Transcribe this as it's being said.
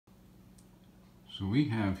So we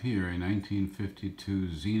have here a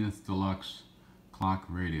 1952 Zenith Deluxe clock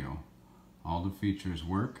radio. All the features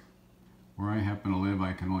work. Where I happen to live,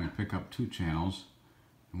 I can only pick up 2 channels.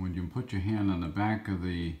 And when you put your hand on the back of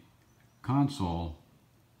the console,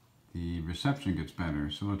 the reception gets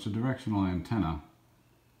better. So it's a directional antenna.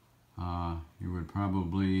 You would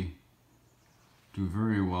probably do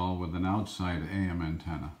very well with an outside AM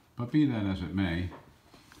antenna. But be that as it may,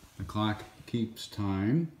 the clock keeps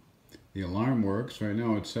time. The alarm works. Right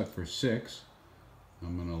now it's set for 6.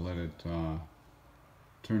 I'm going to let it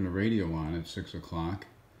turn the radio on at 6 o'clock.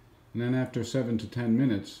 And then after 7 to 10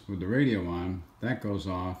 minutes with the radio on, that goes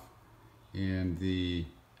off and the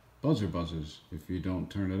buzzer buzzes if you don't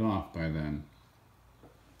turn it off by then.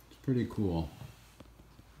 It's pretty cool.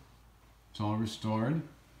 It's all restored.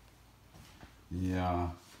 The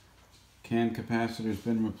can capacitor's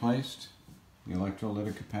been replaced. The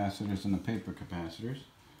electrolytic capacitors and the paper capacitors.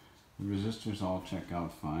 The resistors all check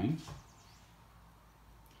out fine.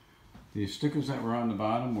 The stickers that were on the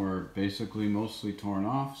bottom were basically mostly torn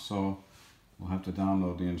off, so we'll have to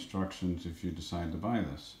download the instructions if you decide to buy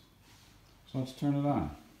this. So let's turn it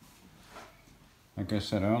on. Like I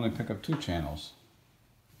said, I only pick up 2 channels.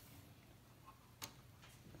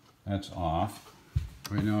 That's off.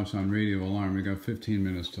 Right now it's on radio alarm. We got 15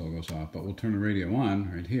 minutes till it goes off, but we'll turn the radio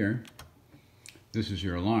on right here. This is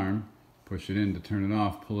your alarm. Push it in to turn it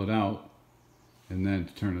off, pull it out, and then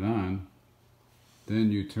to turn it on. Then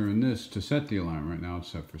you turn this to set the alarm. Right now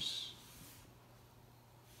it's set for,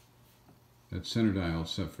 that center dial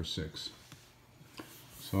is set for 6.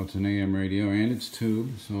 So it's an AM radio and it's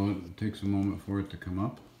tube, so it takes a moment for it to come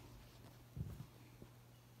up.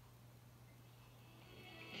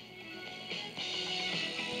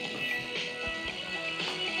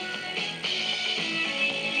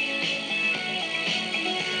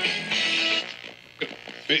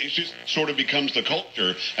 It just sort of becomes the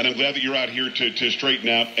culture, and I'm glad that you're out here to straighten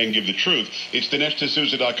out and give the truth. It's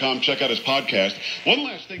DineshD'Souza.com. Check out his podcast. One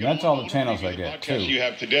last thing. That's all the channels I get, too. You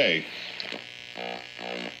have today.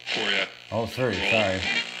 For you. Oh, 3, sorry.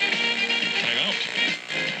 Hang out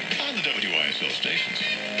on the WYSL stations.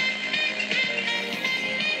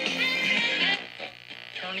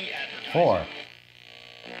 4.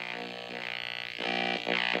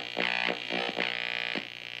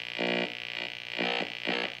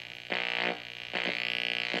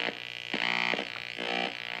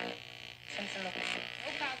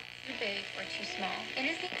 Too big or too small. And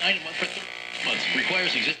is it 9 months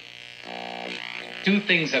requires exist. 2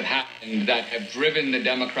 things have happened that have driven the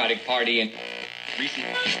Democratic Party in recent